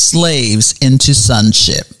as slaves into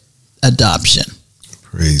sonship, adoption.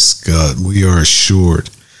 Praise God. We are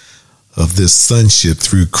assured of this sonship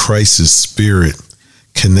through Christ's Spirit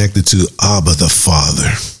connected to Abba the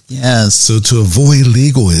Father. Yes. So to avoid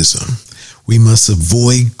legalism, we must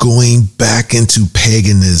avoid going back into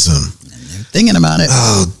paganism. Thinking about it.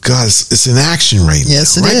 Oh, God, it's in action right now.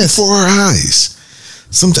 Yes, it right is. Before our eyes.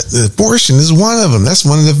 Sometimes abortion is one of them. That's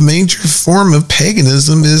one of the major form of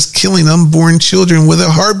paganism, is killing unborn children with a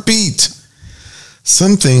heartbeat.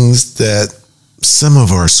 Some things that some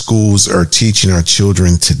of our schools are teaching our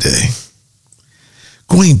children today.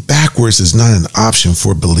 Going backwards is not an option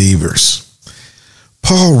for believers.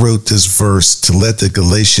 Paul wrote this verse to let the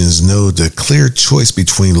Galatians know the clear choice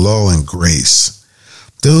between law and grace.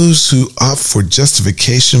 Those who opt for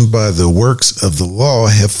justification by the works of the law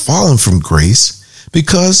have fallen from grace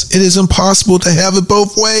because it is impossible to have it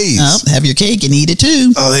both ways. Have your cake and eat it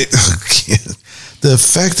too. the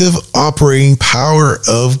effective operating power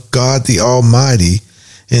of God the Almighty,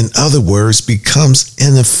 in other words, becomes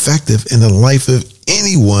ineffective in the life of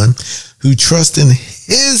anyone who trusts in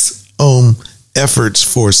his own efforts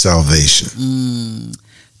for salvation.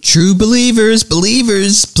 True believers,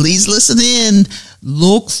 please listen in.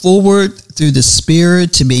 Look forward through the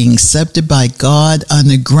Spirit to being accepted by God on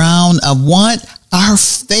the ground of what? Our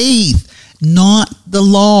faith, not the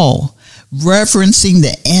law. Referencing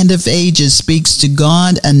the end of ages speaks to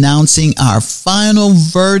God announcing our final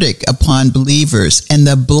verdict upon believers and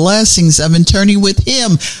the blessings of eternity with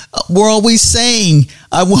Him. We're always saying,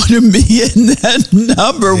 I want to be in that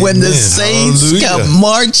number. Amen. When the saints come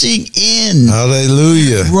marching in.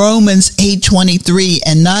 Hallelujah. Romans 8:23,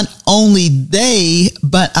 and not only they,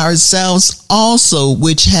 but ourselves also,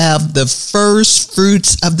 which have the first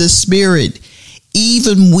fruits of the Spirit,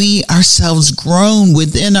 even we ourselves groan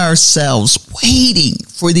within ourselves, waiting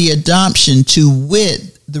for the adoption, to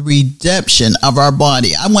wit, the redemption of our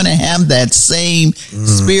body. I want to have that same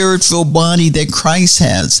spirit-filled body that Christ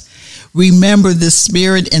has. Remember, the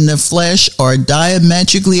spirit and the flesh are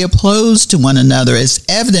diametrically opposed to one another, as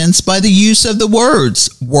evidenced by the use of the words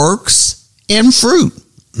works and fruit.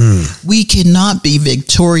 We cannot be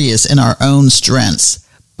victorious in our own strengths,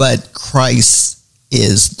 but Christ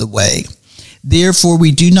is the way. Therefore,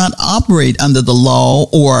 we do not operate under the law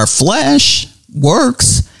or our flesh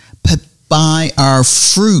works, but by our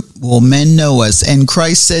fruit will men know us. And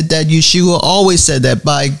Christ said that, Yeshua always said that,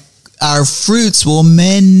 by our fruits will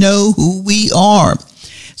men know who we are.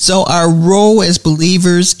 So our role as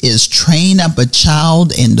believers is train up a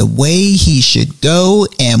child in the way he should go,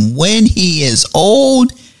 and when he is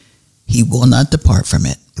old, he will not depart from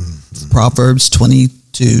it. Proverbs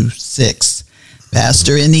 22:6.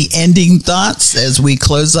 Pastor, any ending thoughts as we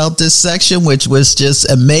close out this section, which was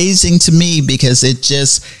just amazing to me because it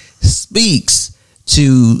just speaks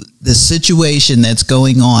to the situation that's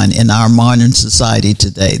going on in our modern society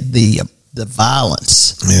today, the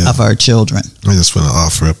violence of our children. I just want to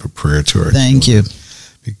offer up a prayer to our Thank you.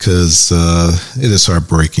 Because it is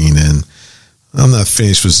heartbreaking, and I'm not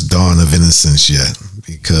finished with the dawn of innocence yet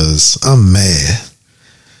because I'm mad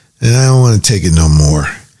and I don't want to take it no more.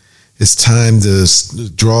 It's time to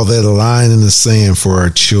draw that line in the sand for our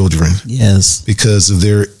children. Yes. Because of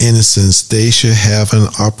their innocence, they should have an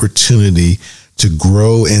opportunity to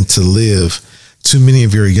grow and to live. Too many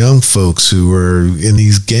of your young folks who are in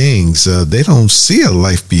these gangs, they don't see a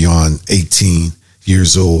life beyond 18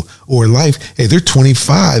 years old or life. Hey, they're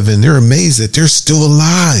 25 and they're amazed that they're still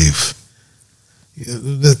alive.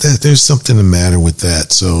 There's something the matter with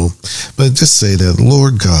that. So, but just say that,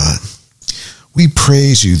 Lord God, we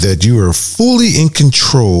praise you that you are fully in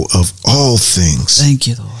control of all things. Thank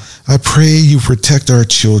you, Lord. I pray you protect our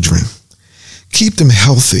children, keep them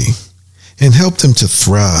healthy, and help them to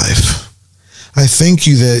thrive. I thank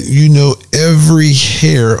you that you know every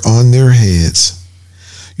hair on their heads.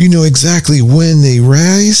 You know exactly when they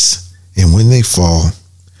rise and when they fall.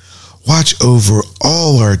 Watch over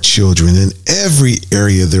all our children in every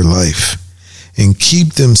area of their life and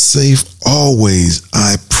keep them safe always,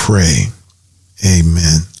 I pray.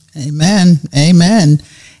 Amen. Amen. Amen.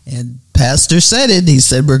 And Pastor said it. He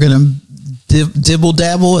said we're going to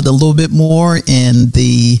dibble-dabble a little bit more in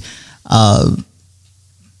the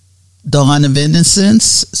dawn of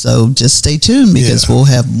innocence. So just stay tuned because we'll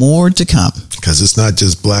have more to come. Because it's not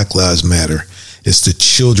just Black Lives Matter. It's the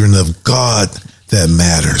children of God that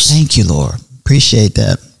matters. Thank you, Lord. Appreciate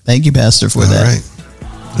that. Thank you, Pastor, for that. All right.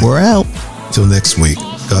 We're out. Till next week.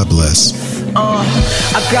 God bless.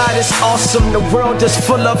 Our God is awesome. The world is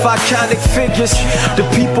full of iconic figures. The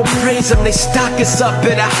people praise him. They stock us up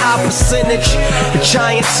at a high percentage. The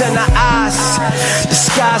giants in our eyes. The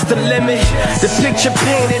sky's the limit. The picture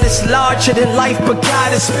painted is larger than life, but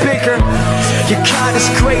God is bigger. Your God is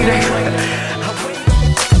greater.